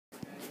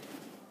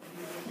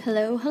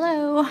Hello,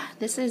 hello.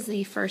 This is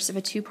the first of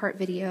a two-part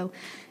video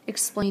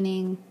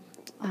explaining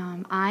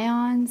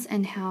ions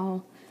and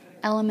how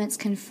elements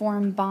can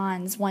form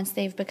bonds once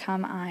they've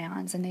become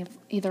ions and they've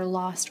either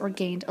lost or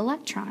gained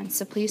electrons.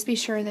 So please be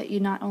sure that you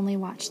not only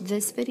watch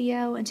this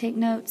video and take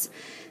notes,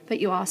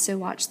 but you also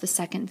watch the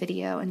second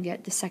video and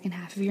get the second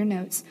half of your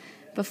notes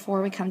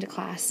before we come to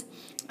class.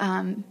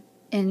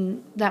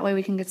 And that way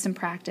we can get some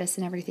practice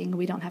and everything.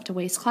 We don't have to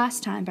waste class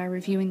time by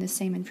reviewing the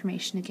same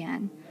information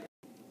again.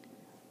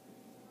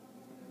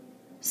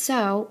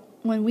 So,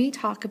 when we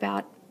talk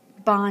about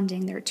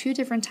bonding, there are two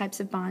different types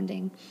of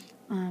bonding.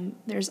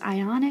 There's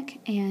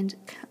ionic and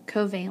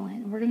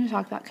covalent. We're going to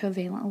talk about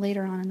covalent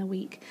later on in the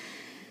week.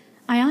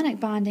 Ionic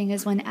bonding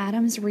is when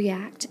atoms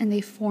react and they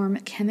form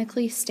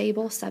chemically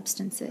stable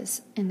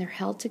substances, and they're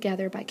held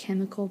together by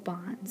chemical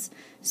bonds.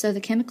 So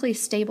the chemically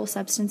stable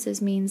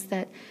substances means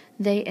that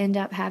they end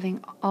up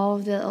having all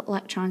of the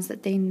electrons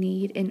that they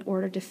need in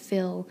order to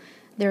fill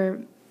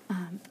their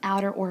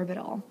outer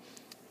orbital.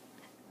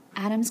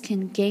 Atoms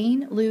can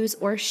gain, lose,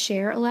 or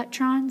share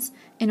electrons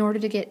in order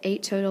to get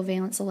 8 total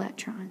valence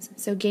electrons.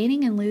 So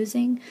gaining and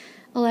losing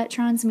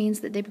electrons means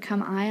that they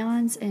become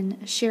ions, and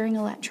sharing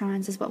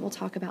electrons is what we'll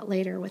talk about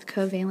later with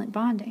covalent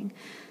bonding.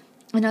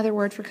 Another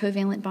word for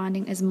covalent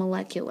bonding is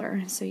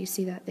molecular, so you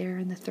see that there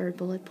in the third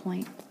bullet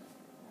point.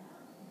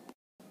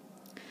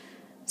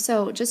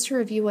 So just to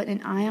review what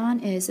an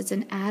ion is, it's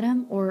an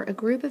atom or a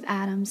group of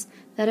atoms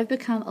that have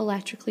become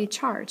electrically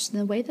charged.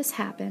 And the way this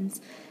happens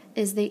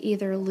is they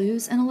either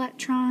lose an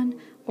electron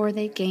or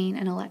they gain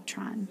an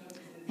electron.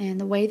 And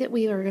the way that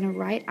we are going to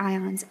write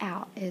ions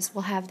out is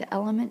we'll have the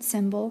element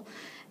symbol,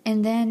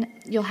 and then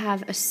you'll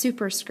have a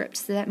superscript.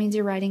 So that means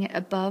you're writing it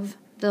above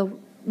the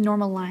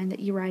normal line that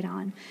you write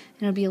on.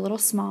 And it'll be a little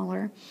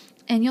smaller.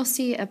 And you'll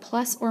see a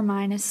plus or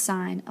minus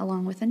sign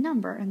along with a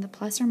number. And the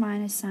plus or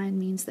minus sign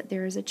means that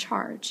there is a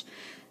charge.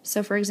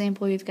 So for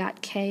example, we've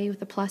got K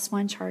with a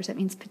 +1 charge. That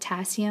means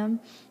potassium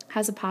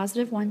has a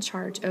 +1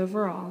 charge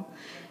overall.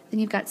 Then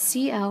you've got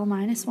Cl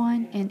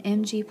 -1 and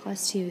Mg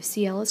 +2.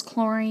 Cl is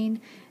chlorine,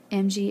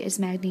 Mg is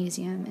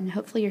magnesium, and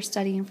hopefully you're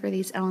studying for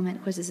these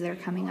element quizzes that are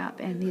coming up,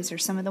 and these are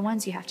some of the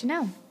ones you have to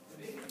know.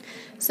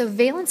 So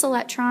valence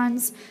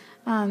electrons,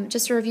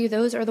 just to review,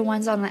 those are the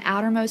ones on the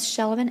outermost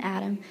shell of an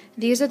atom.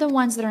 These are the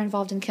ones that are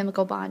involved in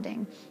chemical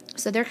bonding.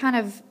 So they're kind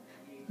of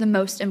the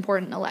most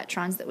important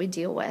electrons that we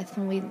deal with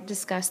when we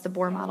discuss the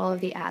Bohr model of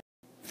the atom.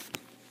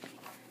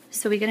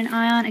 So we get an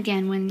ion,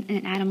 again, when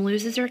an atom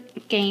loses or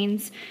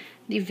gains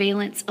the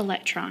valence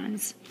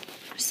electrons.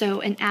 So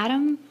an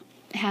atom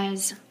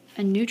has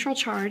a neutral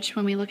charge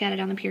when we look at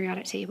it on the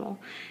periodic table.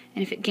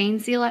 And if it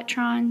gains the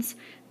electrons,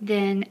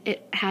 then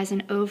it has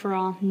an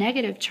overall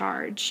negative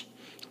charge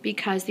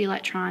because the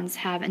electrons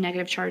have a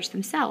negative charge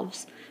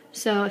themselves.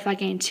 So if I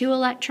gain 2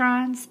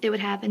 electrons, it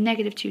would have a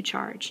 -2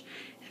 charge.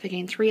 If I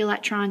gain 3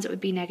 electrons, it would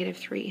be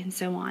 -3, and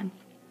so on.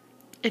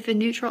 If a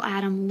neutral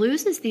atom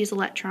loses these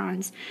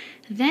electrons,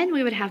 then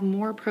we would have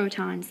more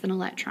protons than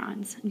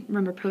electrons.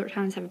 Remember,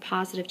 protons have a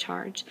positive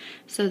charge,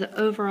 so the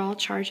overall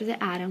charge of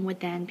the atom would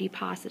then be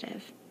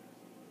positive.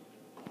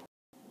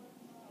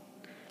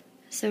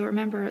 So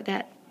remember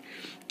that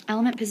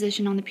element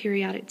position on the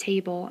periodic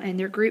table and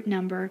their group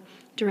number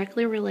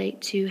directly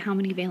relate to how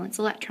many valence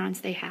electrons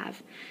they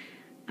have.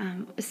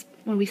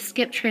 When we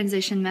skip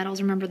transition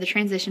metals, remember the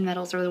transition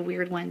metals are the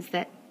weird ones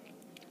that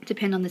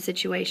depend on the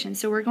situation.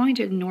 So we're going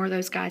to ignore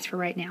those guys for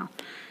right now.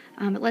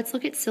 But let's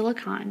look at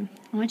silicon.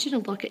 I want you to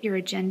look at your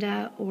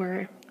agenda,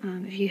 or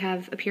if you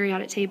have a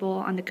periodic table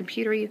on the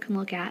computer you can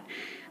look at.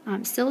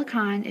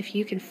 Silicon, if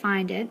you can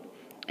find it,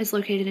 is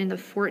located in the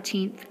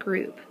 14th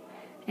group.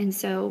 And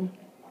so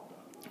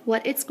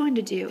what it's going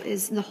to do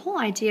is, the whole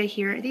idea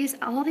here,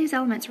 all these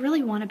elements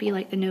really want to be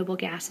like the noble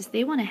gases.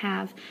 They want to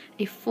have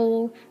a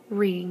full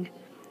ring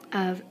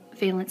of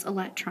valence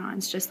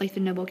electrons, just like the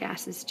noble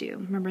gases do.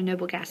 Remember,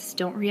 noble gases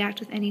don't react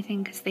with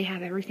anything because they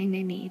have everything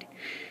they need.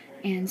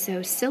 And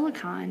so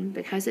silicon,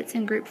 because it's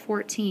in group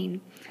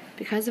 14,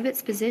 because of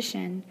its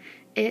position,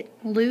 it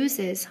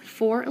loses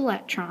 4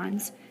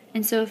 electrons.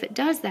 And so if it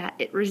does that,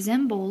 it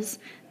resembles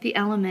the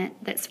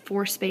element that's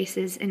 4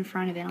 spaces in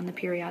front of it on the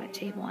periodic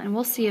table. And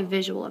we'll see a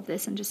visual of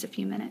this in just a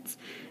few minutes.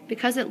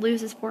 Because it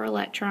loses 4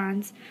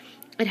 electrons,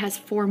 it has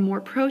 4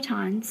 more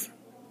protons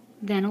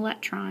than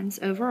electrons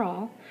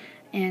overall.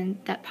 And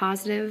that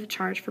positive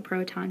charge for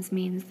protons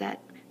means that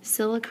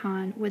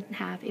silicon would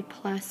have a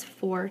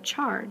 +4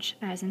 charge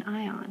as an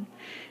ion.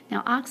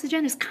 Now,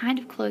 oxygen is kind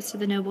of close to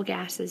the noble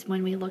gases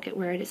when we look at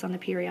where it is on the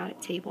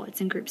periodic table.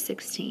 It's in group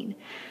 16.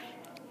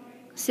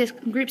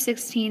 Group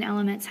 16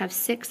 elements have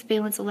 6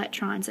 valence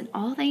electrons, and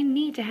all they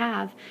need to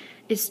have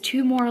is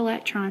 2 more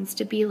electrons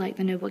to be like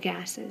the noble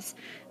gases.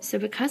 So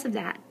because of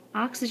that,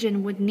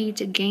 oxygen would need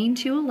to gain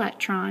 2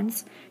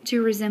 electrons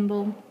to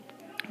resemble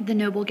the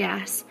noble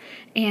gas,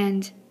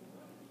 and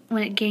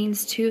when it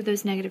gains 2 of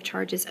those negative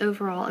charges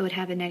overall, it would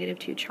have a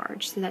 -2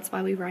 charge. So that's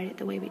why we write it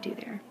the way we do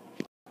there.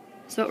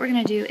 So what we're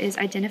going to do is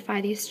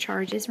identify these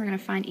charges. We're going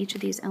to find each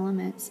of these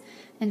elements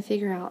and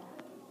figure out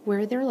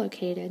where they're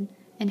located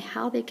and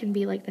how they can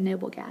be like the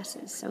noble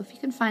gases. So if you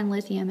can find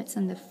lithium, it's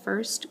in the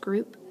first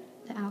group,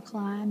 the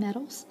alkali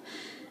metals.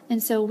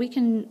 And so we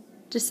can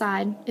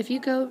decide, if you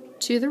go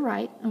to the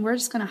right, and we're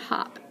just going to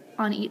hop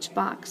on each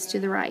box to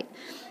the right.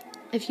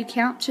 If you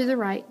count to the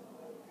right,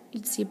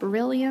 you'd see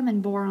beryllium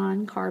and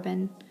boron,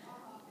 carbon,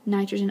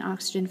 nitrogen,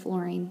 oxygen,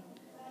 fluorine,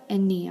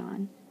 and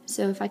neon.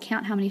 So if I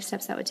count how many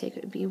steps that would take,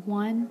 it would be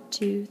 1,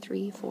 2,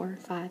 3, 4,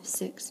 5,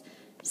 6,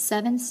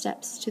 7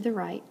 steps to the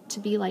right to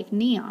be like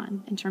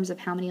neon in terms of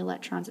how many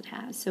electrons it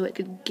has. So it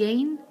could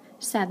gain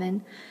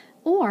 7,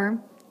 or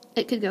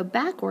it could go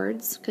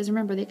backwards, because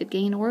remember, they could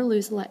gain or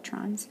lose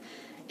electrons.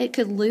 It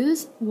could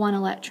lose 1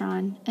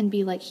 electron and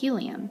be like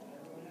helium.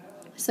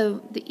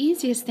 So the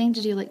easiest thing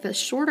to do, like the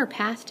shorter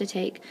path to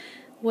take,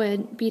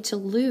 would be to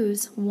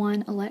lose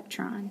 1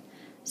 electron.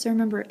 So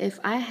remember, if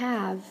I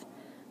have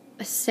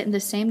the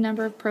same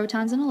number of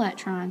protons and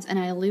electrons, and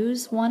I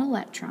lose 1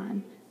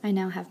 electron, I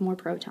now have more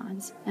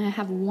protons, and I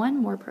have 1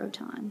 more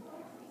proton.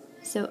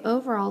 So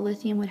overall,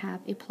 lithium would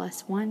have a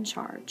 +1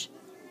 charge.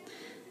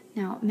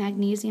 Now,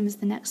 magnesium is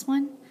the next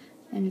one,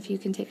 and if you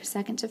can take a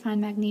second to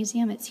find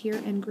magnesium, it's here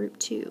in group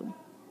 2.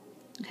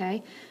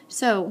 Okay,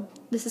 so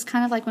this is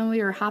kind of like when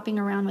we were hopping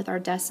around with our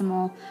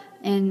decimal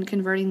and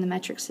converting the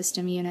metric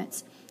system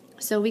units.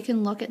 So we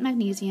can look at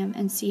magnesium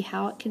and see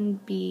how it can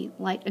be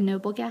like a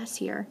noble gas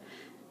here.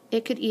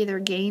 It could either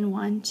gain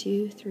 1,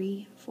 2,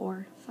 3,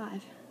 4,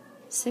 5,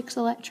 6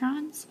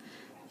 electrons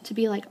to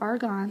be like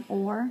argon,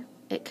 or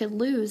it could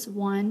lose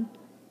 1,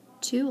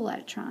 2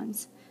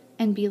 electrons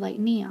and be like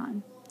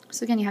neon.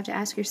 So again, you have to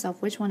ask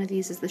yourself, which one of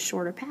these is the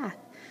shorter path?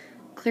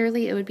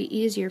 Clearly, it would be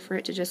easier for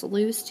it to just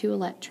lose 2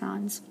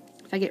 electrons.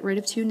 If I get rid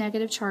of 2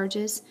 negative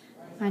charges,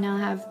 I now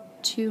have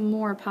 2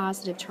 more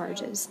positive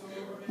charges,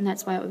 and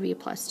that's why it would be a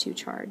 +2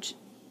 charge.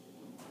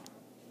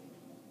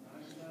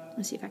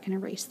 Let's see if I can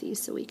erase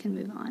these so we can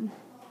move on.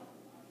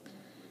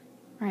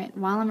 All right,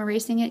 while I'm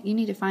erasing it, you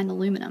need to find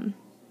aluminum.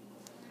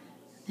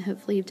 And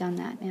hopefully you've done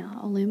that now.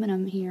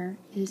 Aluminum here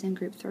is in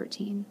group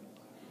 13.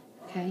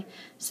 Okay,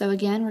 so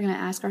again, we're going to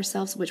ask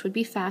ourselves which would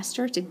be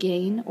faster, to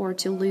gain or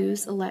to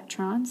lose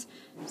electrons.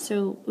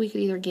 So we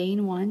could either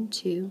gain 1,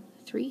 2,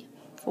 3,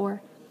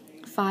 4,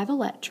 5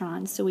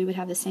 electrons, so we would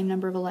have the same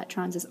number of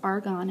electrons as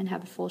argon and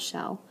have a full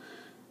shell.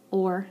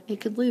 Or it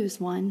could lose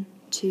 1,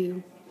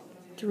 2,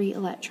 3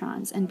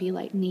 electrons and be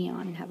like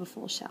neon and have a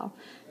full shell.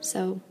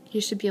 So you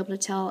should be able to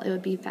tell it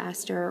would be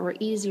faster or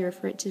easier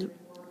for it to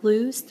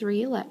lose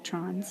 3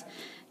 electrons.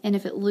 And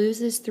if it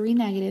loses 3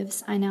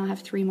 negatives, I now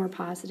have 3 more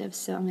positives,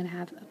 so I'm going to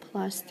have a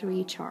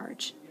 +3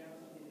 charge.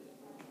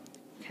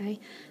 Okay,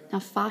 now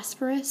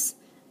phosphorus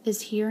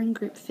is here in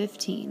group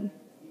 15.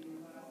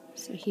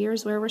 So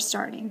here's where we're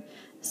starting.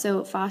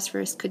 So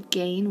phosphorus could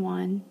gain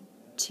 1,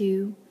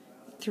 2,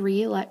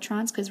 3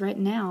 electrons, because right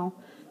now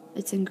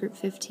it's in group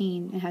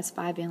 15. It has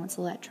 5 valence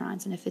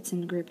electrons, and if it's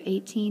in group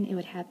 18, it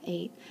would have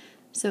 8.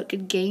 So it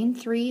could gain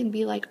 3 and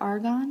be like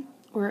argon,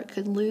 or it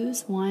could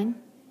lose 1,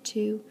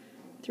 2,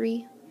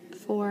 3,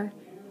 4,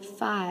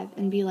 5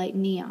 and be like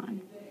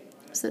neon.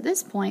 So at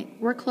this point,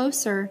 we're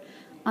closer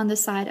on the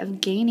side of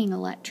gaining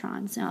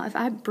electrons. Now, if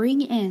I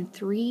bring in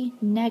 3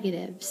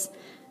 negatives,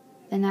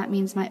 then that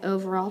means my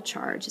overall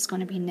charge is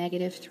going to be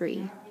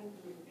 -3.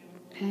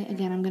 Okay,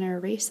 again, I'm going to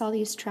erase all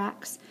these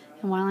tracks,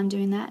 and while I'm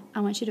doing that, I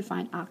want you to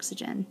find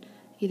oxygen,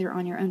 either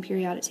on your own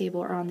periodic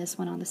table or on this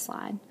one on the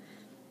slide.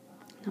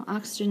 Now,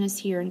 oxygen is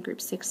here in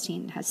group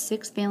 16. It has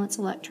 6 valence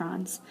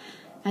electrons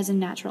as a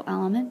natural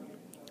element.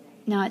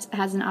 Now, it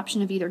has an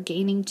option of either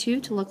gaining 2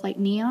 to look like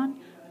neon,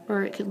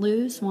 or it could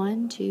lose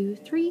 1, 2,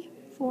 3,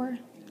 4,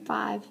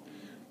 5,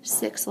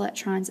 6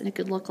 electrons, and it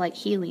could look like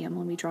helium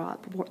when we draw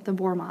up the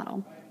Bohr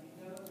model.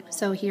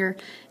 So here,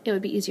 it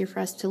would be easier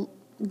for us to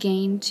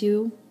gain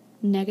 2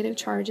 negative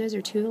charges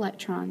or 2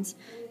 electrons,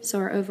 so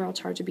our overall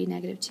charge would be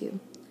 -2.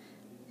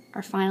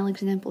 Our final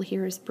example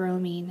here is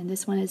bromine, and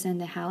this one is in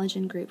the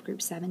halogen group,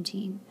 group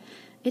 17.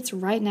 It's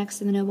right next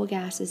to the noble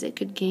gases. It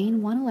could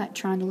gain 1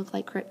 electron to look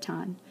like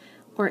krypton,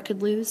 or it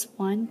could lose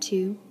 1,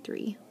 2,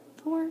 3,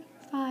 4,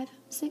 5,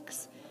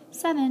 6,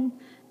 7,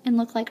 and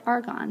look like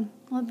argon.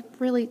 Well, it would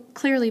really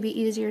clearly be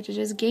easier to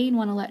just gain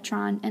 1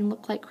 electron and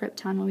look like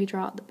krypton when we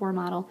draw out the Bohr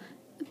model.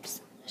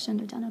 Oops, I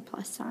shouldn't have done a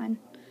plus sign.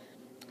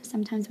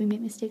 Sometimes we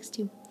make mistakes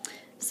too.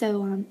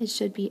 So it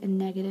should be a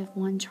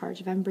 -1 charge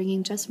if I'm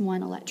bringing just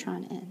 1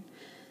 electron in.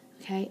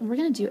 Okay, and we're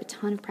going to do a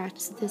ton of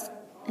practice with this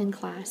in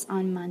class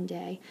on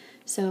Monday.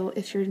 So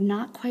if you're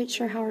not quite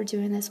sure how we're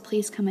doing this,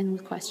 please come in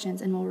with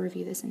questions and we'll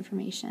review this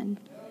information.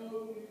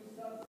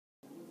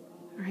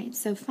 All right,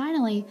 so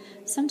finally,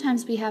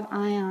 sometimes we have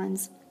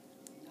ions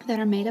that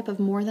are made up of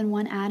more than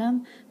 1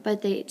 atom,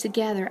 but they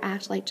together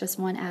act like just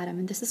 1 atom,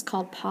 and this is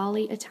called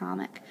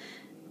polyatomic.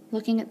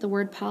 Looking at the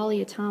word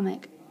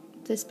polyatomic,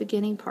 this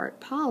beginning part,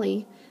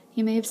 poly,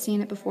 you may have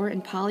seen it before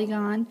in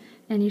polygon,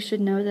 and you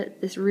should know that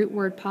this root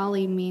word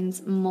poly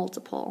means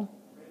multiple,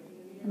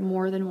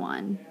 more than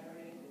 1.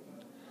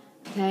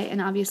 Okay,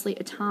 and obviously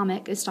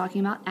atomic is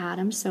talking about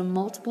atoms, so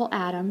multiple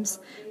atoms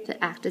that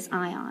act as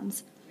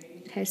ions.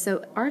 Okay,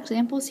 so our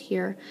examples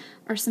here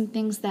are some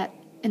things that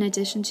in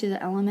addition to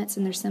the elements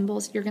and their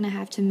symbols, you're going to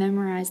have to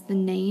memorize the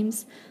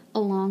names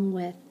along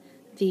with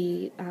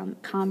the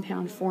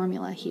compound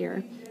formula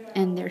here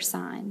and their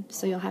sign.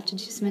 So you'll have to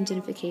do some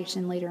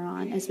identification later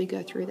on as we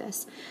go through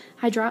this.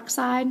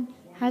 Hydroxide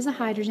has a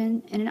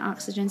hydrogen and an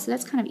oxygen, so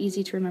that's kind of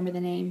easy to remember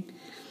the name.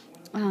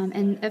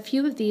 And a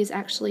few of these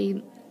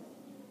actually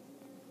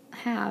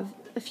have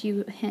a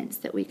few hints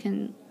that we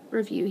can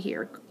review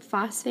here.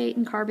 Phosphate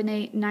and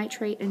carbonate,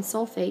 nitrate and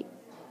sulfate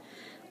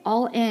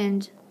all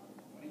end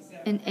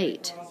in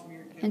ate.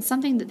 And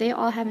something that they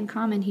all have in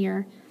common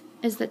here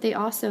is that they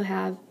also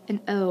have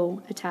an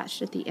O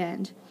attached at the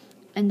end.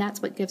 And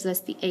that's what gives us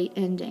the ate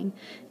ending.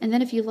 And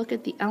then if you look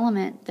at the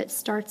element that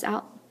starts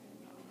out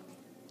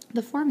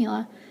the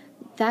formula,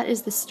 that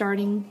is the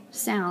starting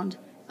sound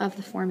of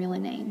the formula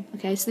name.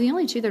 Okay, so the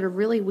only two that are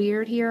really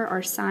weird here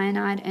are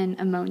cyanide and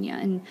ammonia.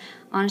 And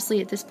honestly,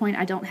 at this point,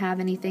 I don't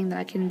have anything that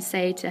I can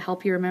say to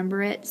help you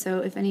remember it. So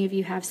if any of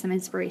you have some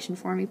inspiration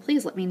for me,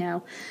 please let me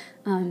know.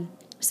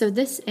 So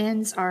this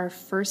ends our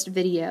first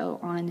video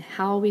on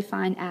how we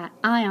find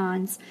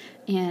ions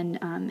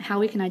and how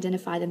we can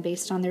identify them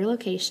based on their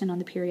location on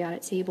the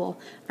periodic table.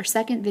 Our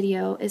second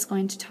video is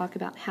going to talk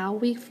about how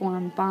we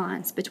form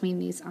bonds between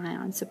these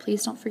ions. So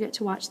please don't forget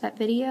to watch that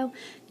video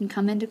and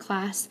come into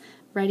class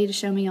ready to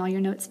show me all your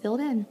notes filled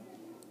in.